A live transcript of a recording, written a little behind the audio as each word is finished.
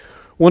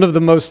One of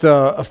the most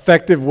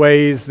effective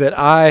ways that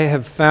I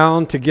have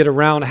found to get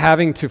around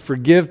having to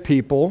forgive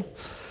people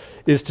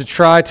is to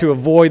try to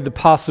avoid the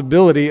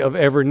possibility of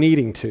ever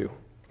needing to.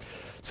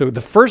 So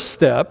the first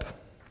step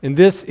in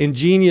this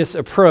ingenious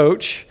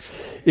approach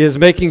is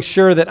making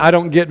sure that I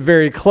don't get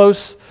very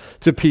close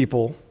to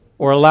people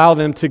or allow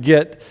them to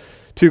get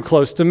too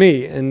close to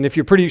me. And if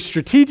you're pretty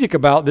strategic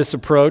about this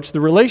approach, the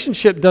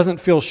relationship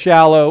doesn't feel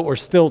shallow or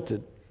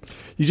stilted.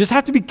 You just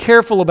have to be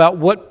careful about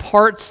what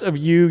parts of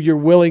you you're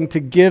willing to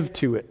give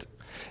to it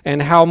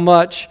and how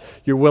much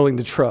you're willing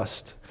to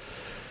trust.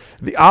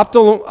 The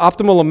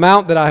optimal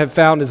amount that I have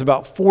found is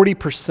about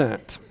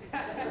 40%.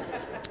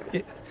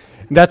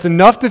 That's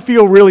enough to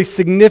feel really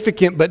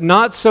significant, but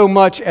not so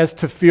much as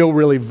to feel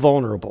really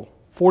vulnerable.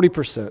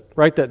 40%.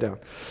 Write that down.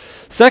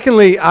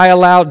 Secondly, I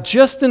allow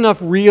just enough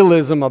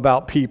realism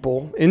about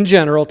people in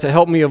general to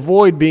help me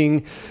avoid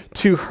being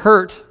too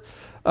hurt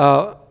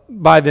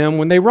by them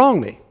when they wrong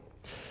me.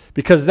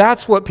 Because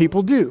that's what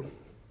people do.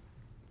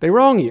 They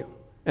wrong you.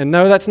 And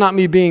no, that's not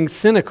me being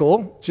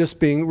cynical, just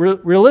being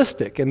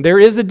realistic. And there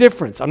is a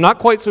difference. I'm not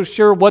quite so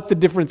sure what the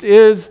difference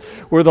is,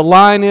 where the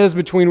line is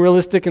between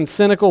realistic and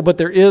cynical, but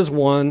there is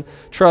one,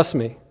 trust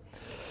me.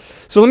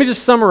 So let me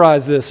just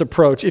summarize this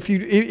approach. If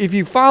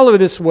you follow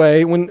this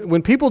way,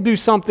 when people do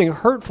something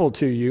hurtful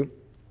to you,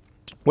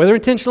 whether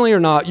intentionally or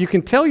not, you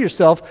can tell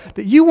yourself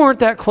that you weren't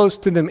that close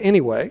to them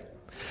anyway,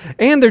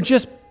 and they're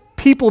just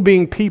people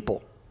being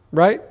people,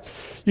 right?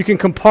 You can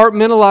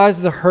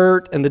compartmentalize the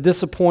hurt and the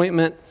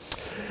disappointment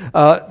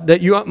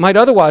that you might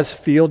otherwise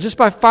feel just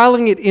by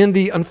filing it in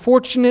the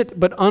unfortunate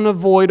but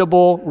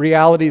unavoidable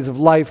realities of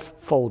life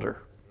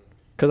folder,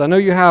 because I know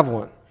you have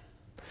one.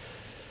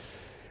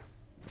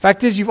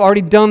 Fact is, you've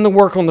already done the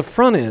work on the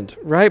front end,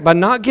 right? By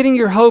not getting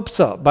your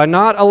hopes up, by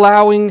not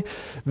allowing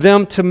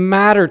them to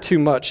matter too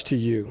much to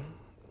you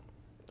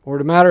or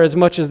to matter as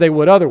much as they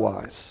would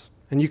otherwise,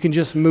 and you can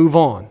just move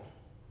on.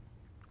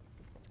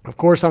 Of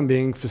course, I'm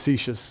being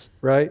facetious,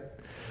 right?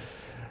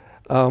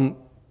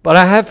 But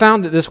I have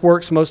found that this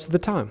works most of the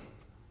time,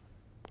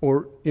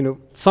 or,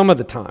 some of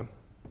the time.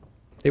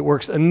 It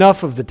works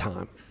enough of the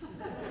time.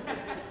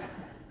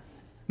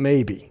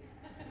 Maybe.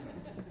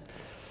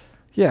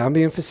 Yeah, I'm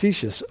being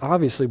facetious,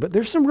 obviously, but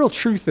there's some real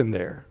truth in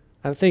there.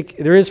 I think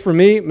there is for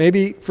me,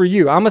 maybe for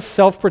you. I'm a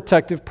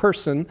self-protective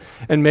person,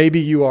 and maybe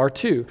you are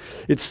too.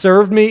 It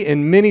served me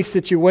in many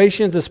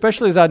situations,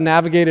 especially as I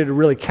navigated a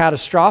really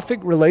catastrophic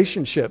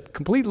relationship,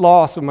 complete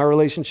loss of my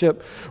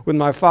relationship with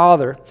my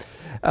father,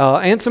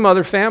 and some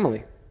other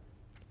family.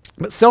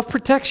 But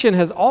self-protection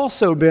has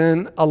also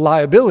been a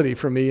liability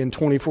for me in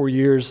 24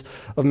 years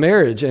of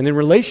marriage and in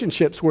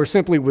relationships where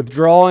simply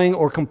withdrawing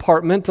or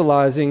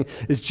compartmentalizing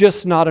is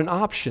just not an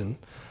option,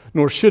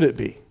 nor should it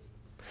be.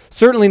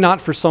 Certainly not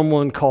for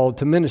someone called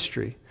to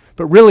ministry,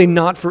 but really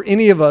not for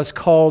any of us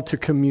called to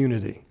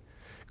community,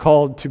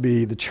 called to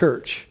be the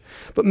church.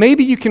 But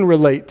maybe you can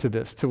relate to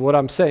this, to what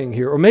I'm saying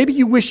here, or maybe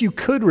you wish you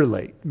could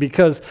relate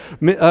because,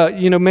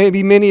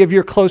 maybe many of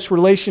your close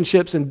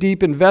relationships and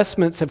deep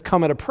investments have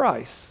come at a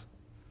price,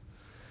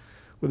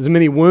 with as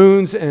many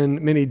wounds and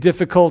many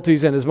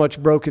difficulties and as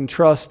much broken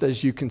trust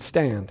as you can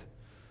stand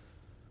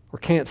or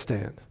can't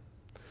stand.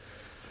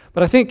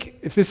 But I think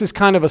if this is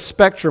kind of a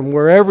spectrum,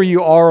 wherever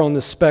you are on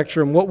the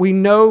spectrum, what we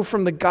know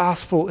from the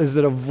gospel is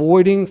that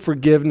avoiding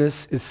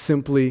forgiveness is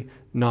simply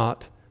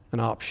not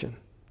an option,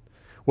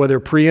 whether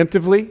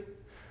preemptively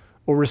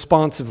or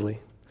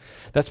responsively.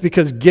 That's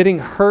because getting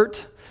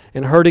hurt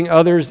and hurting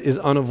others is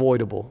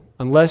unavoidable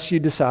unless you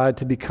decide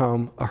to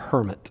become a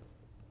hermit.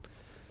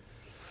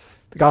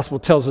 The gospel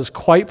tells us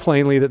quite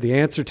plainly that the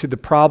answer to the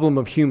problem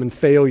of human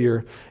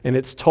failure and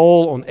its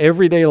toll on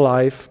everyday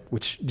life,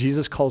 which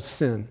Jesus calls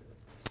sin,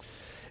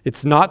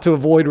 it's not to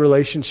avoid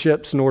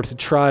relationships nor to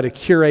try to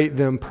curate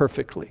them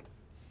perfectly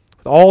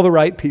with all the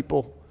right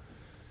people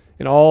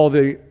in all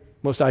the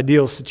most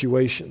ideal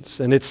situations.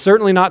 And it's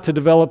certainly not to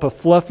develop a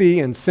fluffy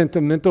and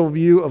sentimental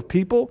view of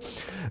people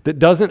that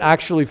doesn't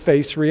actually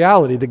face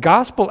reality. The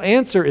gospel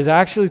answer is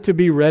actually to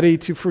be ready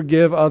to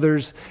forgive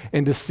others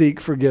and to seek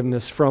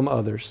forgiveness from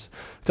others,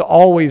 to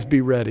always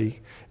be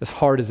ready, as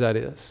hard as that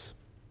is.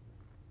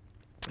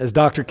 As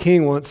Dr.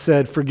 King once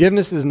said,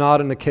 forgiveness is not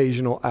an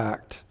occasional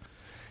act.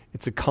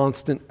 It's a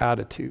constant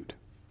attitude.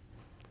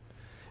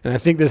 And I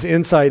think this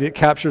insight, it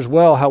captures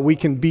well how we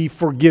can be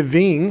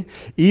forgiving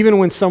even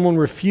when someone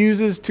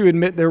refuses to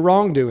admit their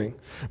wrongdoing,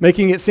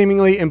 making it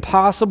seemingly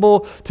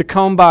impossible to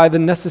come by the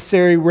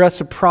necessary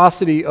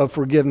reciprocity of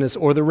forgiveness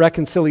or the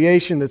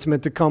reconciliation that's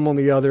meant to come on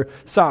the other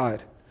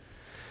side.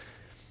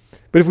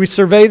 But if we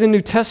survey the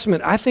New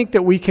Testament, I think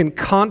that we can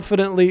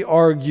confidently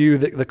argue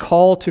that the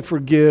call to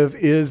forgive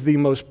is the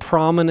most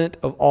prominent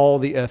of all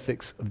the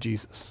ethics of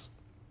Jesus,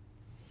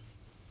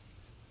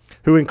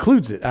 who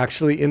includes it,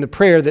 actually, in the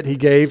prayer that he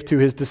gave to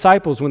his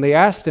disciples when they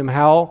asked him,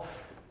 how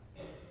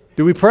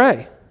do we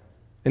pray?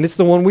 And it's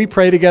the one we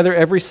pray together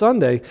every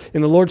Sunday.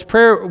 In the Lord's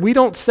Prayer, we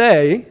don't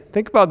say,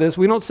 think about this,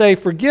 we don't say,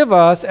 forgive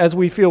us as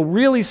we feel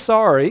really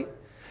sorry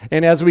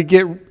and as we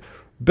get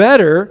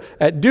better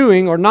at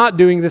doing or not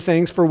doing the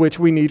things for which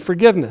we need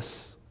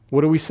forgiveness.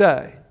 What do we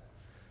say?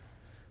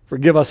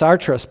 Forgive us our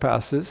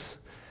trespasses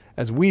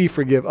as we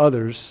forgive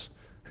others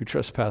who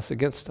trespass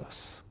against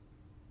us.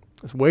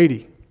 It's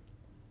weighty.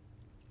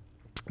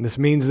 And this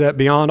means that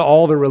beyond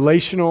all the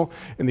relational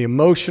and the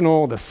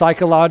emotional, the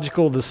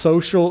psychological, the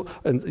social,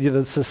 and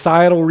the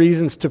societal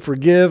reasons to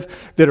forgive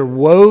that are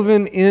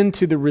woven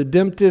into the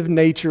redemptive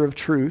nature of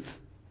truth,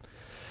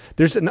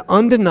 there's an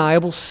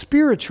undeniable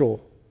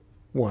spiritual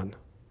one.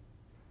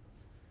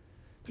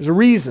 There's a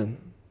reason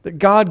that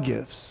God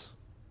gives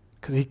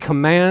because He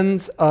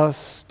commands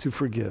us to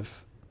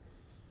forgive.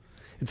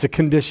 It's a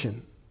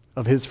condition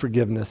of His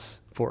forgiveness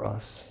for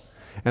us.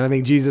 And I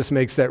think Jesus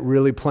makes that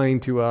really plain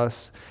to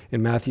us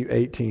in Matthew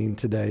 18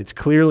 today. It's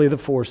clearly the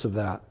force of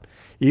that,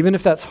 even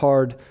if that's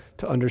hard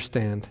to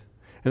understand.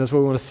 And that's what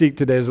we want to seek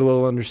today is a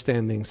little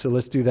understanding. So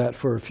let's do that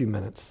for a few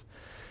minutes.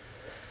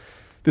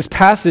 This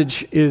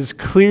passage is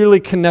clearly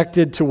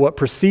connected to what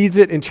precedes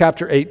it in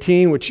chapter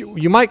 18, which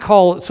you might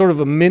call sort of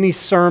a mini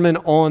sermon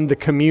on the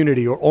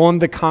community or on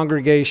the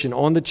congregation,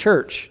 on the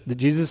church that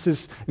Jesus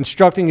is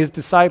instructing His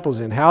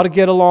disciples in, how to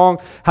get along,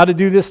 how to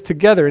do this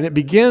together. And it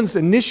begins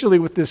initially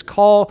with this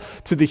call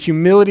to the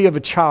humility of a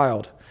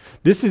child.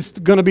 This is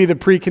going to be the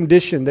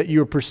precondition that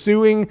you're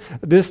pursuing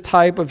this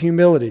type of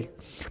humility.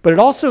 But it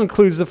also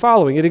includes the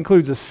following. It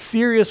includes a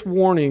serious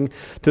warning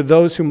to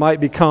those who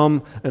might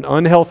become an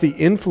unhealthy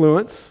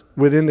influence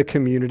within the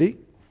community.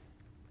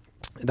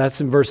 That's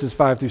in verses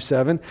 5 through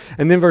 7.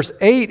 And then verse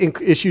 8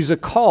 issues a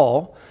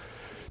call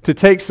to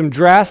take some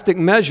drastic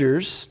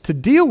measures to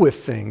deal with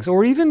things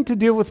or even to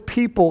deal with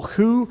people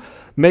who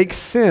make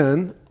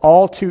sin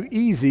all too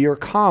easy or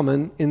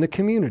common in the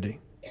community.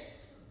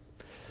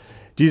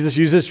 Jesus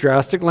uses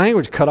drastic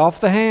language, cut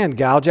off the hand,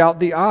 gouge out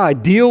the eye,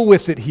 deal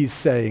with it, He's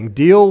saying.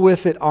 Deal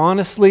with it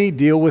honestly,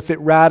 deal with it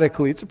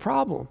radically. It's a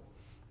problem,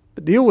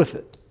 but deal with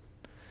it.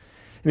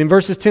 And in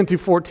verses 10 through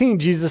 14,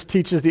 Jesus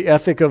teaches the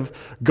ethic of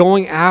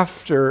going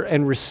after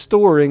and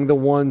restoring the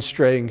one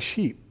straying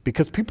sheep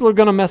because people are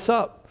going to mess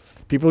up.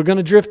 People are going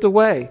to drift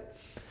away.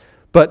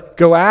 But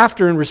go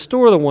after and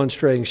restore the one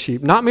straying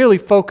sheep, not merely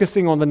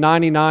focusing on the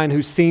 99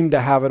 who seem to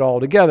have it all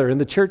together.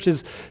 And the church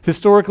is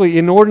historically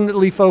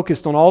inordinately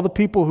focused on all the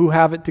people who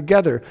have it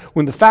together,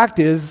 when the fact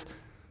is,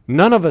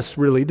 none of us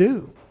really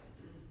do.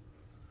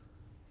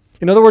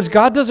 In other words,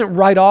 God doesn't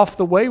write off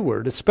the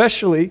wayward,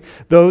 especially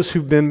those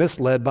who've been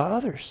misled by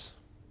others.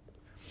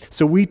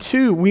 So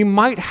we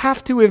might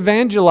have to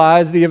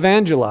evangelize the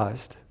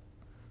evangelized.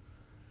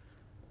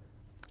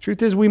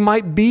 Truth is, we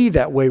might be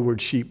that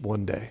wayward sheep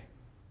one day.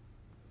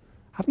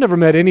 I've never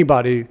met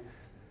anybody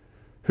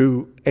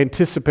who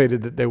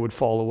anticipated that they would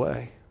fall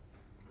away.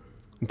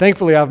 And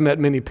thankfully, I've met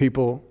many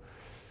people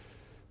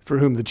for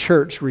whom the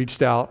church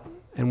reached out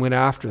and went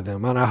after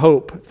them. And I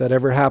hope if that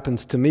ever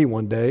happens to me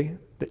one day,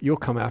 that you'll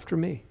come after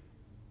me.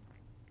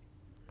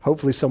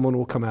 Hopefully someone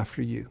will come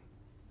after you.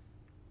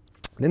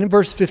 Then in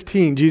verse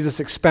 15, Jesus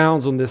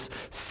expounds on this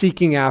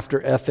seeking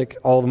after ethic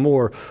all the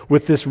more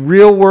with this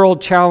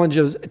real-world challenge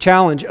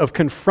of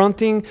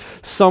confronting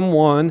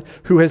someone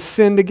who has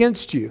sinned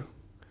against you,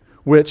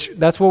 which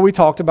that's what we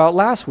talked about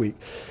last week.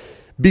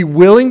 Be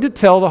willing to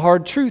tell the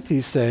hard truth,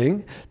 he's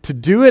saying, to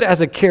do it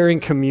as a caring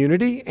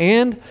community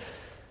and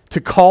to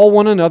call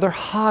one another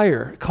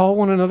higher, call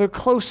one another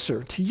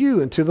closer to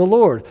you and to the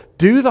Lord.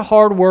 Do the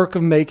hard work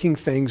of making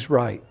things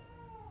right.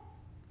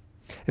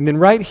 And then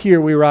right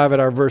here we arrive at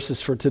our verses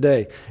for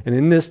today. And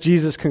in this,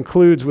 Jesus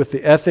concludes with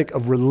the ethic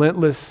of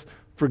relentless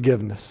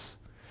forgiveness.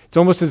 It's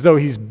almost as though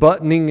he's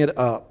buttoning it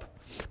up.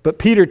 But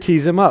Peter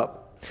tees him up.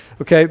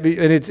 Okay, and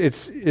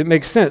it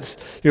makes sense.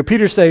 You know,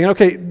 Peter's saying,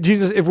 okay,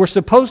 Jesus, if we're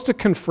supposed to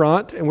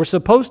confront and we're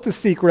supposed to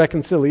seek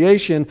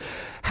reconciliation,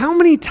 how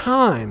many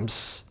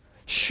times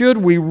should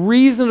we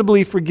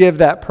reasonably forgive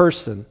that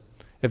person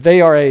if they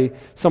are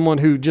someone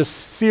who just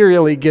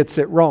serially gets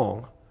it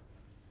wrong?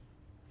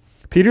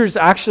 Peter's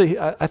actually,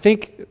 I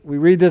think we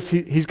read this,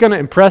 he's going to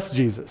impress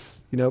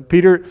Jesus. You know,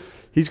 Peter,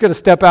 he's going to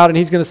step out and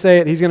he's going to say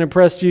it, he's going to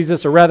impress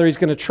Jesus, or rather he's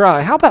going to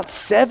try. How about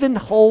 7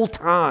 whole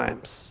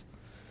times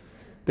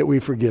that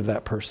we forgive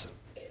that person?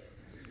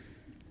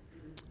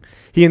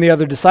 He and the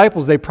other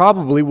disciples, they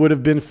probably would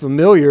have been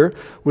familiar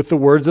with the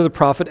words of the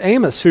prophet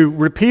Amos, who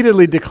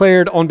repeatedly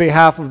declared on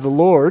behalf of the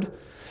Lord,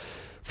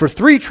 "For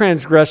 3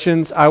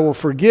 transgressions I will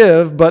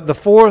forgive, but the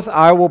 4th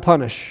I will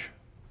punish."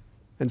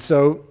 And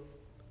so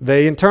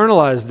they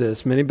internalize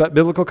this. Many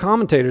biblical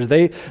commentators,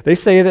 they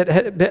say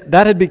that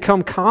had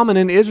become common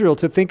in Israel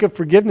to think of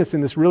forgiveness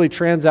in this really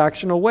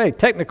transactional way,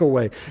 technical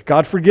way.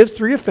 God forgives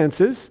 3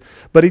 offenses,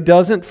 but he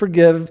doesn't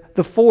forgive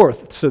the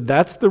 4th. So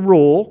that's the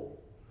rule.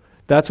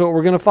 That's what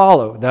we're going to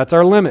follow. That's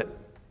our limit.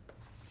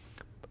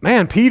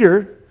 Man,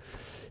 Peter,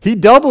 he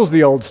doubles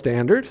the old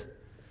standard,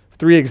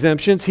 3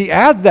 exemptions. He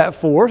adds that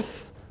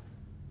 4th.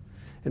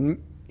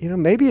 And, you know,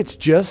 maybe it's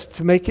just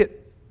to make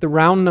it the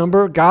round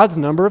number, God's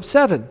number of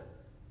 7.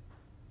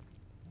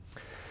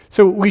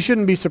 So we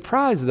shouldn't be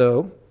surprised,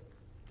 though,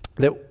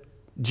 that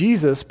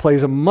Jesus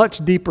plays a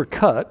much deeper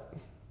cut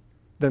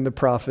than the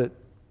prophet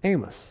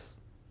Amos.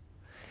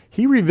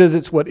 He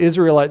revisits what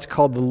Israelites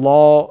called the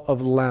law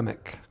of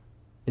Lamech.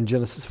 in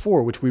Genesis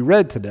 4, which we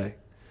read today.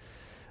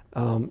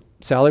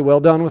 Sally, well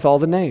done with all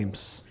the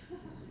names.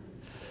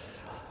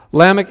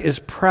 Lamech is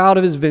proud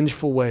of his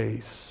vengeful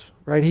ways,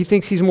 right? He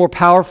thinks he's more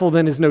powerful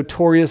than his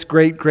notorious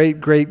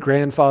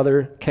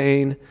great-great-great-grandfather,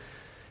 Cain.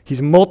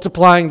 He's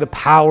multiplying the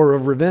power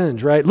of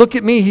revenge, right? Look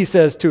at me, he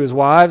says to his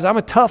wives. I'm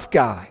a tough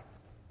guy.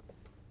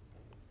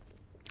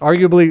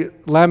 Arguably,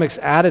 Lamech's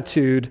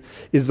attitude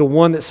is the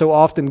one that so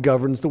often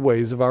governs the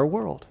ways of our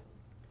world.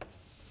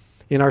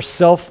 In our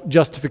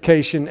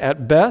self-justification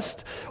at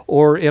best,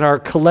 or in our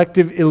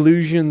collective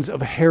illusions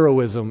of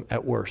heroism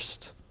at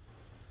worst.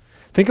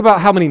 Think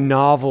about how many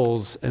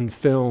novels and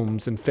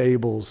films and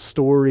fables,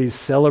 stories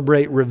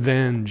celebrate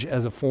revenge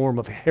as a form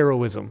of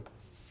heroism.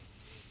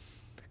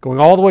 Going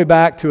all the way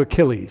back to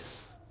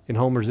Achilles in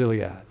Homer's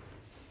Iliad.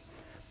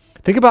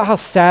 Think about how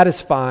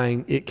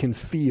satisfying it can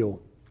feel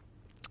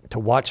to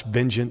watch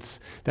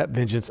that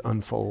vengeance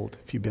unfold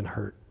if you've been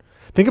hurt.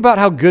 Think about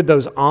how good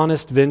those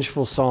honest,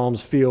 vengeful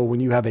psalms feel when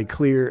you have a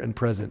clear and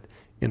present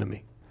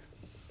enemy.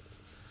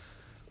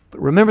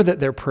 But remember that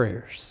they're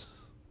prayers.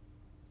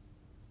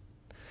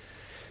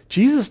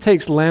 Jesus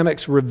takes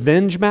Lamech's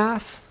revenge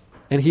math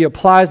and he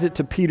applies it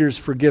to Peter's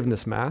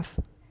forgiveness math,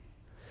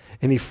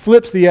 and he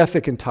flips the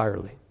ethic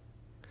entirely.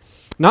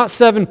 Not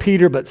 7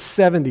 Peter, but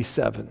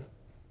 77.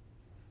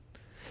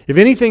 If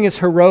anything is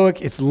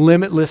heroic, it's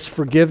limitless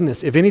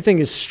forgiveness. If anything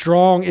is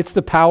strong, it's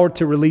the power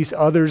to release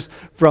others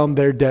from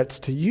their debts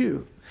to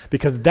you,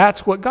 because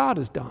that's what God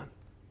has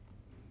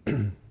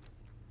done.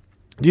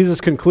 Jesus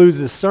concludes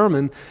this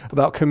sermon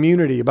about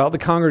community, about the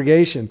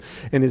congregation,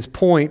 and his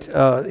point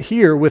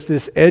here with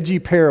this edgy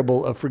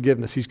parable of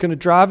forgiveness. He's going to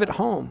drive it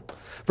home.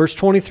 Verse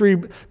 23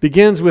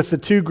 begins with the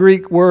two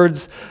Greek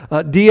words,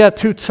 dia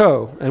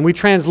tuto, and we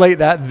translate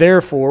that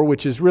therefore,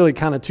 which is really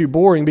kind of too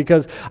boring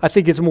because I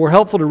think it's more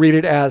helpful to read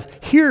it as,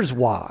 here's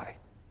why.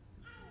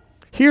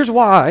 Here's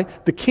why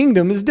the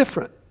kingdom is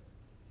different.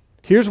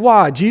 Here's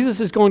why. Jesus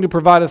is going to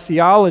provide a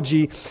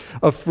theology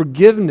of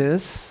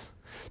forgiveness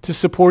to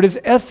support his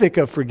ethic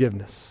of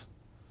forgiveness.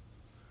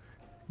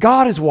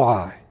 God is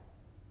why.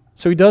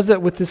 So he does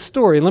that with this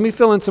story. Let me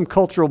fill in some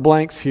cultural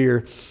blanks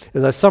here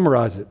as I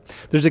summarize it.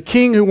 There's a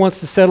king who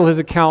wants to settle his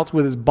accounts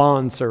with his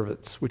bond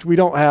servants, which we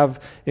don't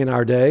have in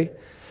our day.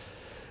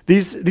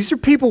 These are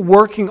people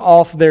working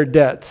off their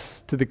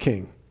debts to the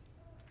king.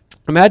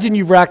 Imagine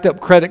you've racked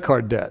up credit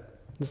card debt.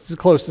 This is the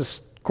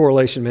closest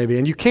correlation maybe.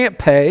 And you can't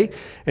pay,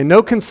 and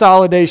no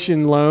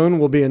consolidation loan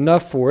will be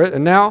enough for it.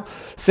 And now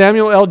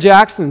Samuel L.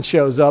 Jackson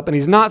shows up, and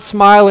he's not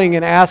smiling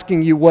and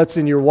asking you what's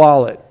in your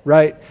wallet,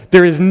 right?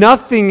 There is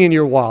nothing in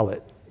your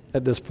wallet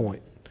at this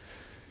point.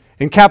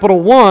 And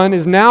Capital One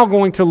is now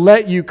going to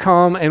let you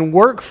come and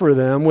work for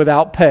them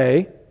without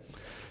pay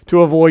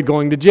to avoid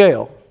going to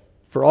jail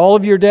for all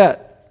of your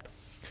debt.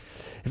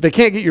 If they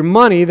can't get your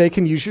money, they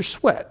can use your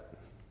sweat,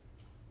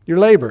 your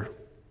labor.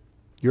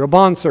 You're a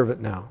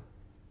bondservant now.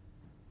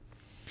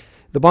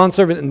 The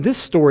bondservant in this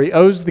story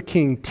owes the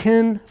king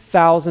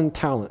 10,000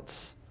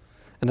 talents,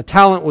 and a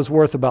talent was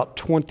worth about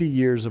 20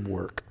 years of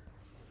work.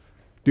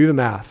 Do the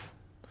math.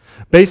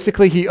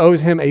 Basically, he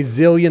owes him $1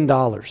 zillion.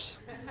 $1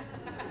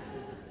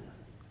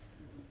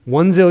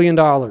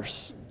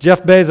 zillion.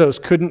 Jeff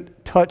Bezos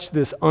couldn't touch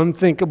this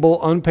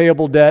unthinkable,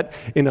 unpayable debt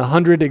in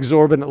 100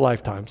 exorbitant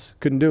lifetimes.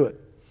 Couldn't do it.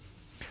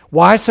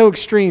 Why so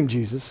extreme,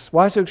 Jesus?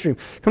 Why so extreme?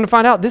 Come to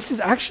find out, this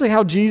is actually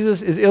how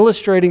Jesus is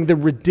illustrating the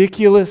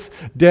ridiculous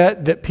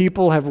debt that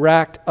people have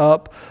racked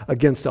up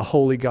against a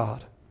holy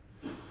God.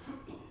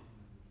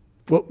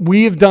 What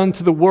we have done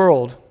to the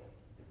world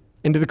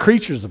and to the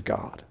creatures of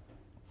God.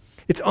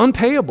 It's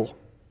unpayable.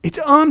 It's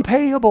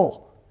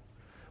unpayable.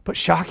 But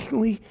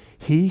shockingly,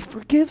 he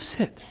forgives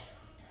it.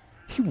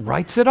 He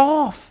writes it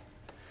off.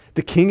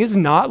 The king is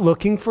not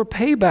looking for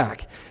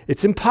payback.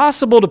 It's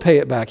impossible to pay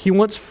it back. He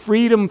wants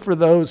freedom for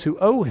those who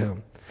owe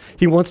him.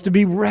 He wants to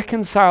be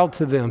reconciled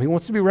to them. He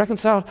wants to be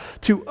reconciled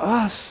to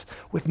us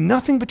with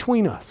nothing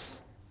between us.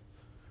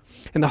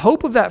 And the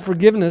hope of that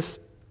forgiveness,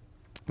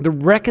 the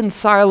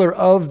reconciler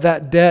of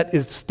that debt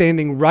is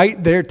standing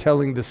right there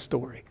telling this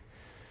story.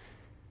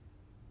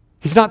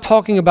 He's not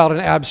talking about an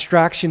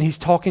abstraction. He's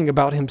talking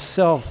about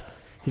himself.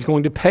 He's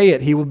going to pay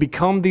it. He will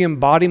become the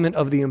embodiment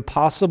of the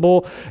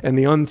impossible and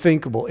the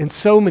unthinkable in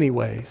so many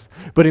ways,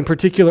 but in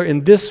particular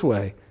in this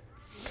way.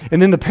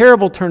 And then the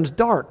parable turns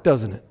dark,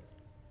 doesn't it?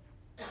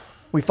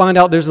 We find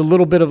out there's a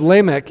little bit of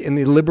Lamech in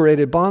the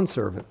liberated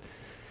bondservant.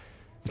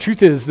 The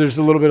truth is there's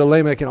a little bit of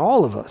Lamech in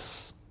all of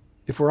us.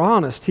 If we're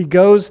honest, he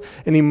goes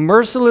and he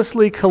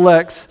mercilessly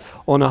collects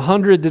on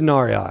 100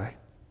 denarii,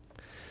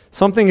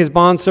 something his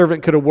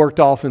bondservant could have worked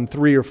off in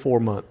 3 or 4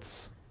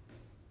 months.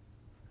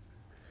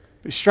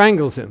 He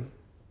strangles him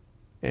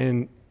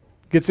and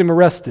gets him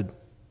arrested.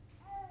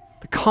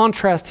 The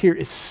contrast here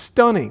is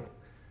stunning.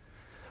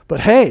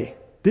 But hey,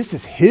 this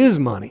is his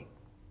money.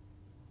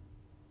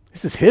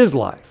 This is his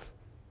life.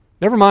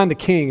 Never mind the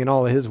king and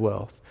all of his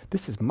wealth.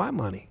 This is my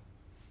money.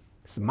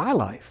 This is my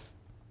life.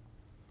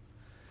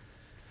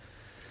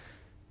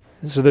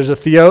 And so there's a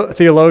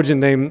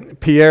theologian named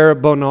Pierre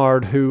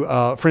Bonnard, who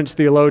French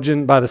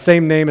theologian by the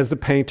same name as the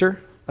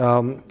painter,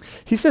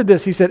 He said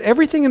this, he said,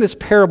 everything in this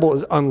parable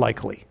is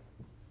unlikely.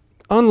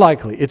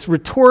 Unlikely. It's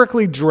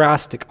rhetorically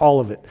drastic, all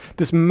of it.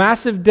 This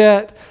massive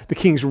debt, the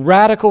king's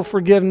radical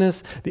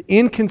forgiveness, the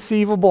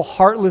inconceivable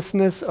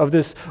heartlessness of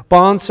this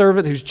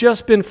bondservant who's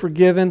just been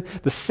forgiven,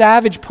 the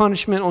savage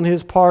punishment on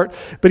his part.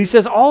 But he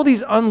says all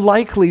these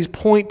unlikelies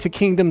point to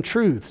kingdom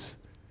truths.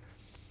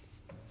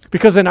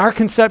 Because in our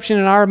conception,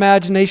 in our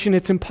imagination,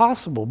 it's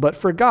impossible. But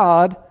for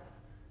God,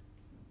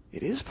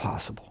 it is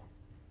possible.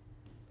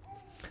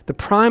 The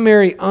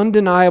primary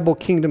undeniable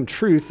kingdom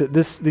truth that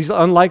these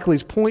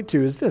unlikelies point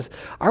to is this.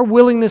 Our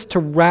willingness to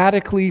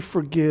radically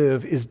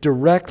forgive is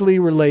directly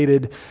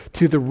related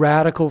to the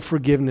radical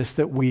forgiveness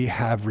that we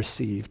have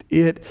received.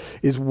 It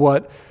is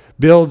what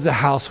builds the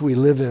house we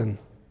live in.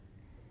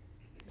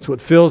 It's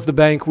what fills the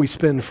bank we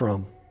spend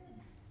from.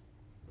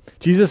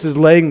 Jesus is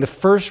laying the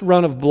first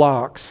run of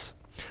blocks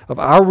of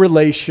our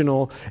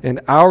relational and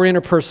our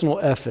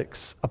interpersonal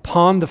ethics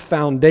upon the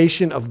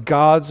foundation of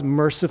God's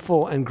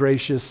merciful and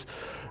gracious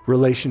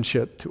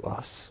relationship to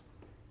us.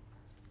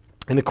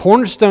 And the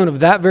cornerstone of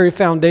that very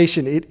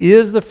foundation, it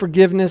is the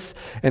forgiveness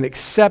and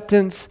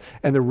acceptance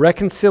and the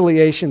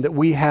reconciliation that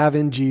we have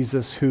in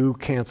Jesus who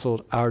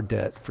canceled our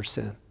debt for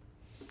sin.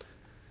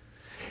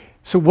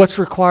 So what's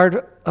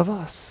required of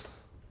us?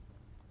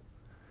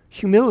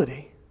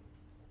 Humility,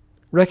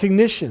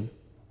 recognition.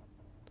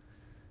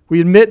 We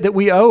admit that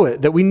we owe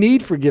it, that we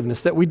need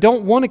forgiveness, that we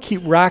don't want to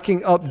keep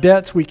racking up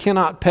debts we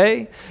cannot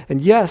pay.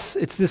 And yes,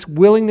 it's this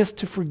willingness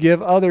to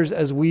forgive others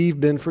as we've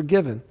been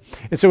forgiven.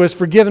 And so as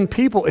forgiven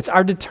people, it's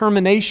our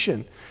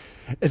determination.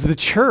 As the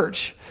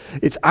church,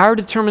 it's our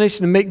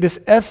determination to make this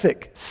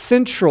ethic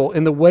central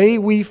in the way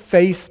we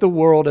face the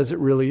world as it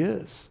really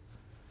is.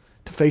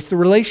 To face the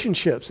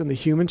relationships and the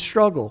human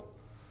struggle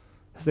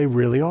as they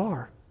really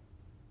are.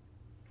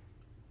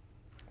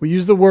 We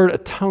use the word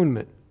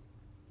atonement.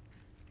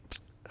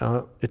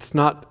 It's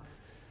not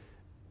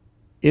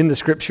in the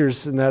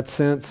scriptures in that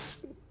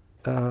sense,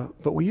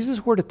 but we use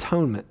this word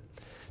atonement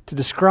to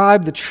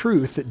describe the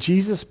truth that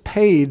Jesus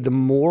paid the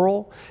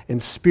moral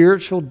and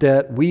spiritual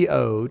debt we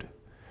owed,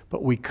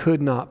 but we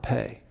could not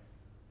pay.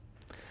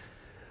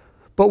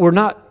 But we're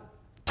not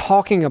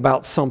talking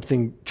about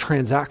something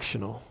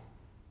transactional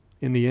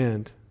in the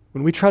end.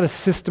 When we try to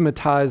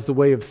systematize the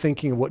way of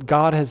thinking of what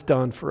God has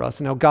done for us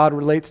and how God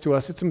relates to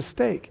us, it's a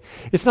mistake.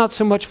 It's not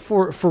so much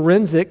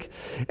forensic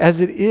as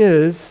it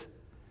is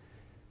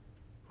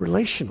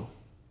relational.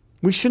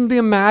 We shouldn't be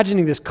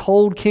imagining this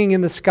cold king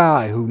in the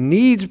sky who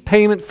needs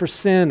payment for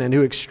sin and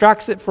who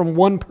extracts it from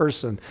one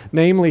person,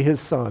 namely his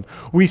son.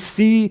 We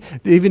see,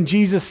 even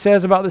Jesus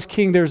says about this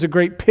king, there's a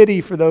great pity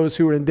for those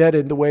who are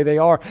indebted the way they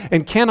are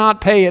and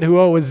cannot pay it, who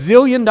owe $1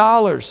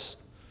 zillion.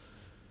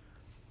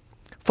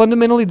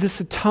 Fundamentally, this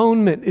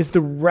atonement is the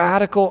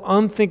radical,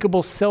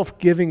 unthinkable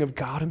self-giving of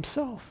God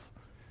himself.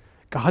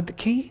 God the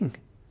King.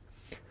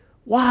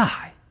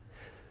 Why?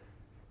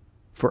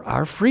 For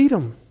our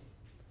freedom.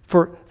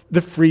 For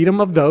the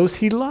freedom of those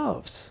he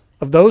loves.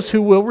 Of those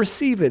who will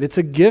receive it. It's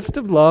a gift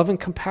of love and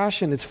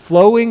compassion. It's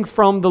flowing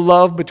from the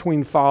love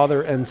between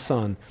Father and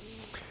Son.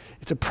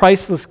 It's a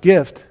priceless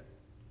gift.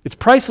 It's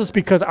priceless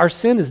because our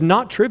sin is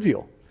not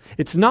trivial.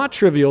 It's not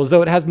trivial as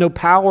though it has no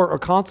power or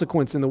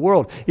consequence in the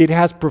world. It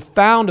has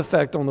profound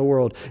effect on the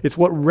world. It's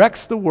what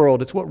wrecks the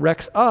world. It's what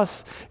wrecks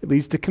us. It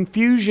leads to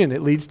confusion.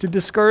 It leads to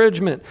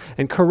discouragement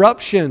and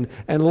corruption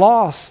and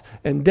loss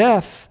and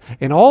death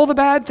and all the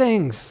bad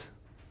things.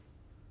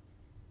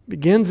 It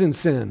begins in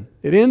sin.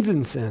 It ends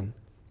in sin.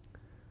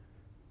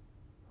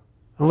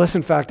 Unless,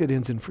 in fact, it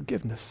ends in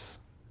forgiveness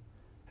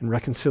and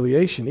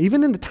reconciliation.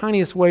 Even in the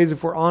tiniest ways,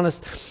 if we're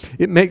honest,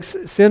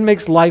 sin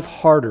makes life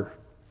harder.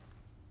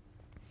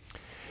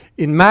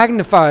 In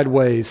magnified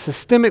ways,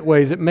 systemic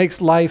ways, it makes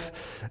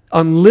life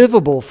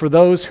unlivable for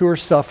those who are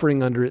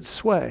suffering under its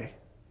sway.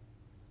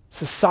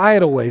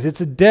 Societal ways, it's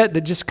a debt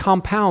that just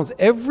compounds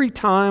every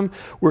time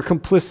we're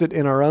complicit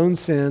in our own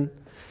sin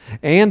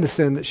and the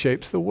sin that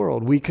shapes the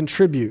world. We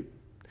contribute.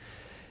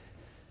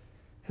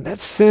 And that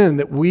sin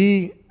that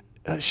we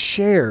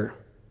share,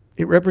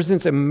 it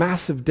represents a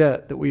massive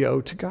debt that we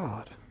owe to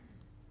God.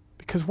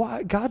 Because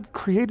why? God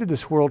created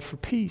this world for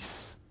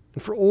peace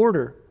and for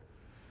order,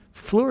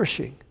 for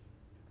flourishing.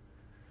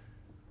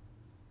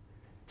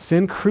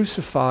 Sin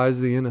crucifies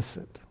the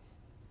innocent.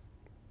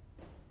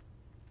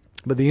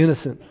 But the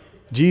innocent,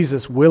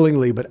 Jesus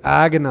willingly but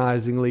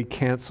agonizingly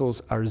cancels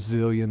our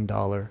 $1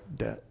 zillion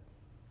debt.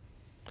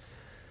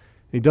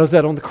 He does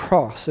that on the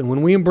cross. And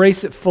when we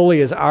embrace it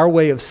fully as our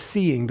way of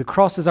seeing, the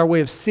cross is our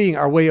way of seeing,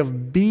 our way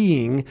of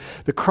being,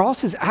 the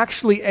cross is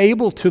actually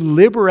able to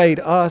liberate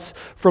us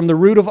from the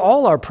root of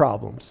all our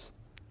problems,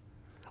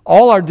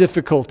 all our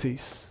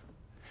difficulties,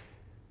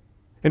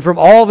 and from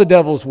all the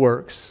devil's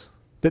works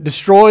that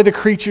destroy the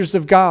creatures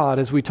of God,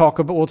 as we'll talk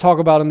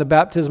about in the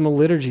baptismal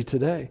liturgy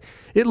today.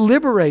 It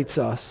liberates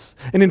us.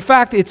 And in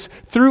fact, it's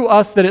through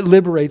us that it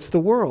liberates the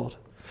world.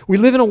 We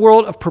live in a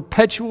world of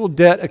perpetual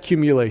debt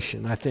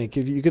accumulation, I think,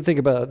 if you could think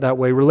about it that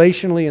way,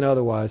 relationally and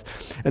otherwise.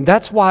 And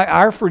that's why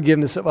our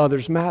forgiveness of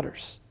others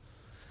matters.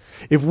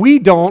 If we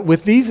don't,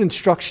 with these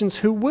instructions,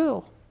 who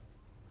will?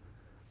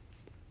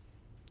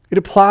 It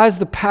applies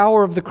the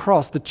power of the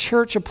cross. The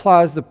church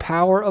applies the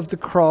power of the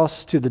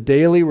cross to the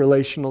daily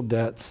relational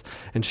debts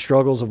and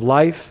struggles of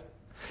life,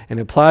 and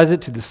applies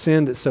it to the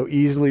sin that so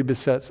easily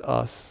besets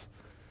us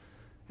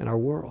and our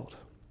world.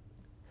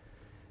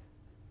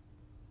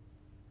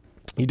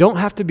 You don't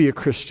have to be a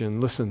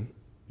Christian. Listen,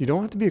 you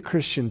don't have to be a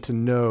Christian to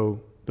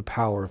know the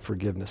power of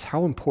forgiveness,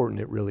 how important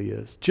it really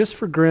is. Just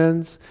for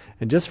grins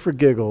and just for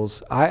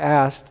giggles, I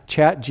asked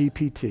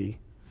ChatGPT,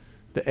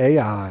 the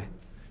AI,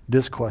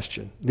 this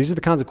question. These are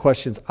the kinds of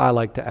questions I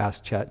like to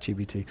ask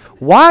ChatGPT.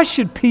 Why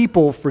should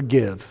people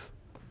forgive?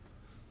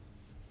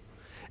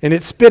 And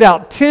it spit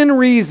out 10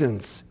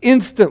 reasons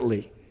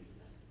instantly,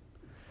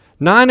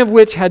 9 of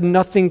which had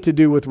nothing to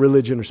do with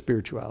religion or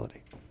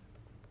spirituality.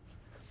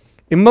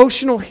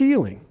 Emotional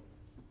healing,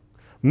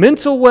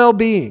 mental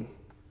well-being,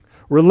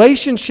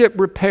 relationship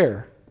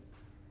repair,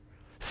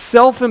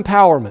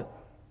 self-empowerment,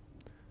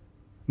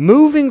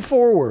 moving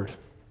forward,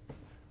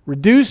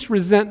 reduced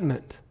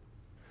resentment,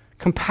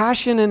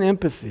 compassion and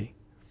empathy.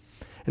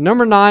 And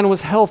number 9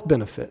 was health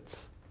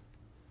benefits,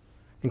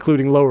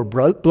 including lower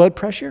blood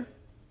pressure,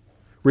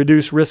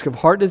 reduced risk of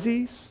heart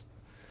disease,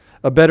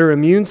 a better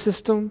immune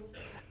system,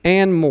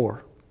 and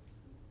more.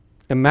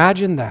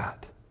 Imagine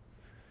that.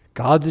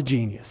 God's a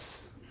genius.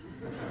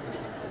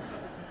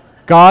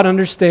 God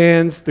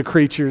understands the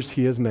creatures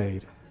he has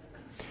made.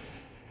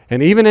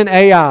 And even in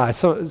AI,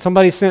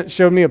 somebody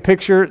showed me a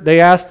picture. They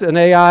asked an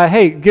AI,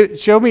 hey,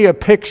 show me a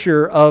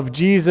picture of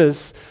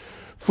Jesus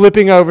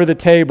flipping over the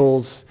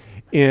tables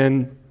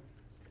in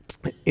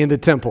the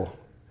temple.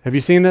 Have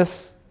you seen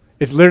this?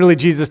 It's literally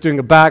Jesus doing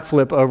a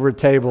backflip over a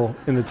table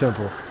in the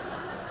temple.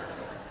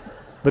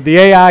 But the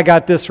AI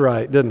got this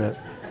right, didn't it?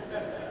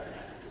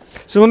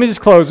 So let me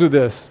just close with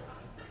this.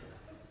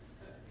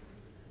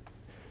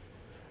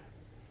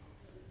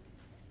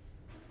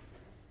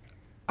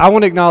 I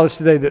want to acknowledge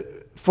today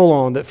that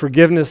that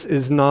forgiveness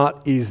is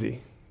not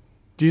easy.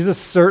 Jesus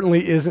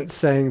certainly isn't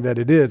saying that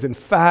it is. In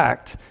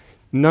fact,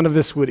 none of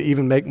this would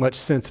even make much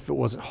sense if it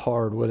wasn't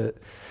hard, would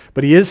it?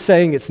 But he is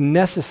saying it's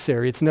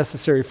necessary. It's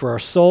necessary for our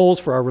souls,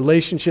 for our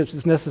relationships.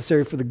 It's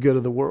necessary for the good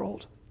of the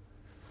world.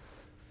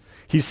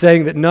 He's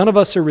saying that none of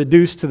us are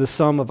reduced to the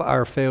sum of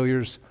our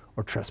failures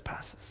or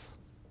trespasses.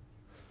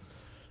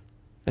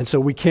 And so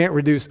we can't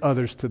reduce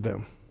others to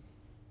them.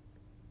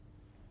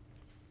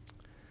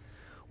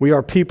 We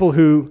are people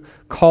who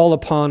call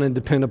upon and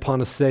depend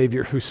upon a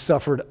Savior who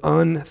suffered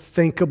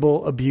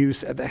unthinkable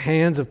abuse at the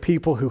hands of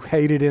people who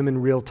hated him in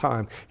real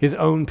time, his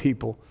own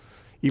people,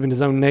 even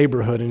his own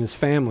neighborhood and his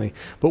family.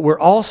 But we're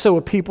also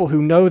a people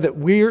who know that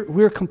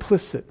we're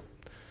complicit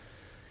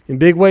in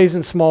big ways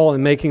and small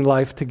in making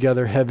life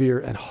together heavier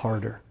and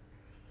harder.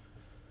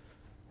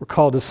 We're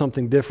called to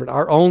something different.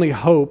 Our only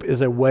hope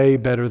is a way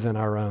better than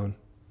our own,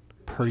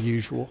 per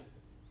usual.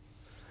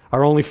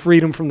 Our only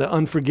freedom from the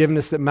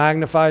unforgiveness that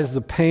magnifies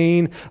the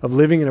pain of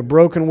living in a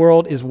broken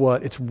world is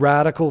what? It's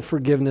radical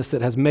forgiveness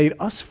that has made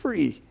us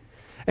free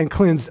and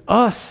cleansed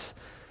us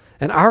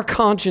and our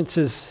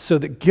consciences so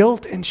that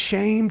guilt and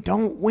shame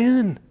don't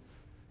win.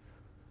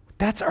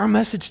 That's our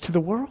message to the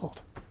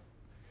world.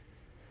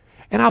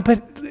 And I'll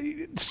bet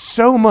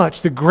so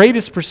much, the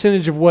greatest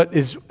percentage of what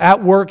is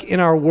at work in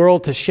our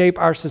world to shape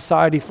our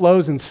society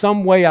flows in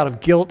some way out of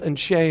guilt and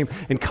shame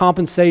and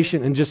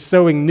compensation and just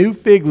sewing new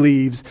fig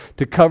leaves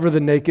to cover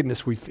the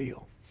nakedness we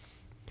feel.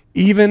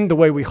 Even the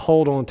way we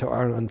hold on to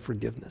our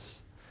unforgiveness.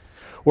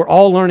 We're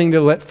all learning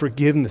to let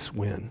forgiveness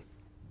win.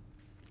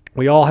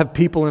 We all have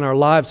people in our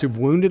lives who've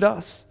wounded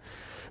us,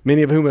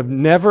 many of whom have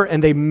never,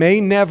 and they may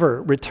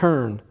never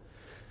return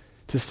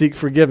to seek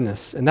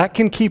forgiveness. And that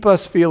can keep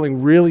us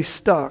feeling really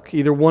stuck,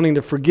 either wanting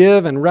to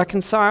forgive and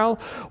reconcile,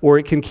 or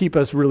it can keep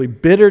us really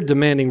bitter,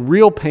 demanding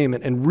real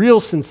payment and real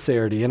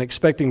sincerity and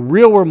expecting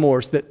real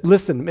remorse that,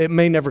 listen, it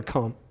may never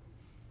come.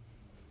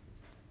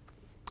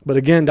 But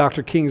again,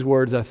 Dr. King's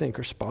words, I think,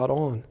 are spot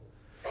on.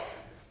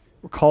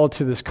 We're called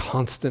to this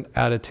constant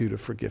attitude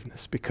of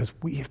forgiveness because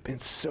we have been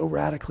so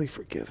radically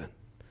forgiven.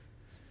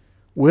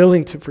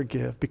 Willing to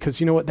forgive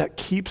because you know what? That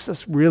keeps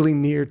us really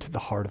near to the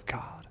heart of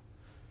God.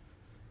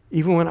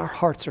 Even when our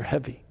hearts are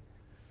heavy.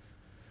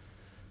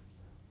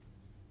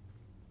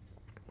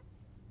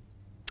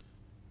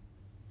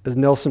 As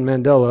Nelson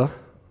Mandela,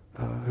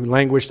 who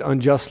languished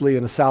unjustly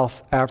in a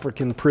South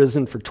African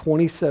prison for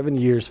 27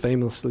 years,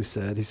 famously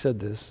said, he said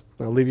this,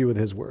 and I'll leave you with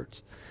his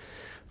words.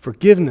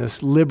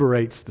 Forgiveness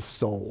liberates the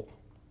soul.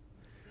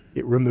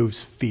 It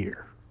removes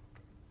fear.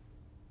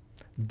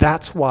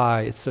 That's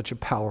why it's such a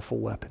powerful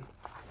weapon.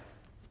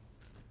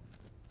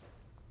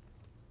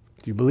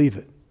 Do you believe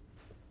it?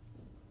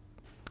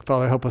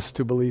 Father, help us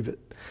to believe it.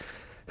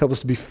 Help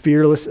us to be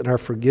fearless in our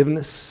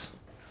forgiveness.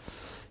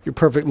 Your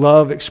perfect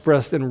love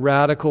expressed in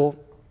radical,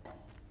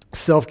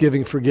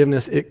 self-giving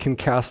forgiveness, it can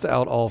cast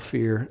out all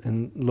fear.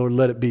 And Lord,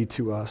 let it be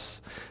to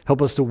us.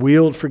 Help us to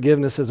wield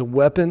forgiveness as a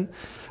weapon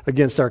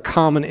against our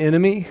common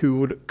enemy who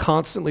would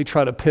constantly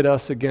try to pit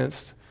us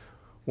against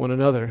one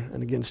another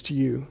and against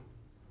you.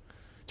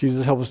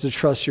 Jesus, help us to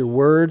trust your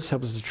words.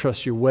 Help us to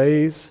trust your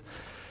ways.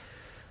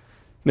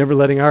 Never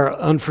letting our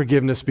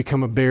unforgiveness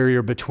become a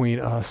barrier between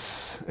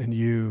us and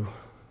you.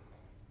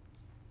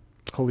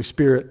 Holy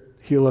Spirit,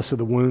 heal us of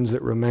the wounds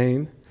that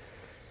remain.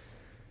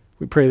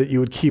 We pray that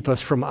you would keep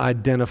us from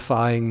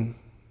identifying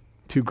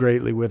too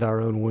greatly with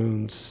our own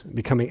wounds,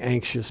 becoming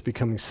anxious,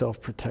 becoming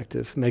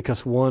self-protective. Make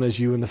us one as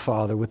you and the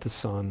Father with the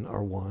Son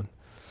are one.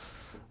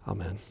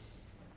 Amen.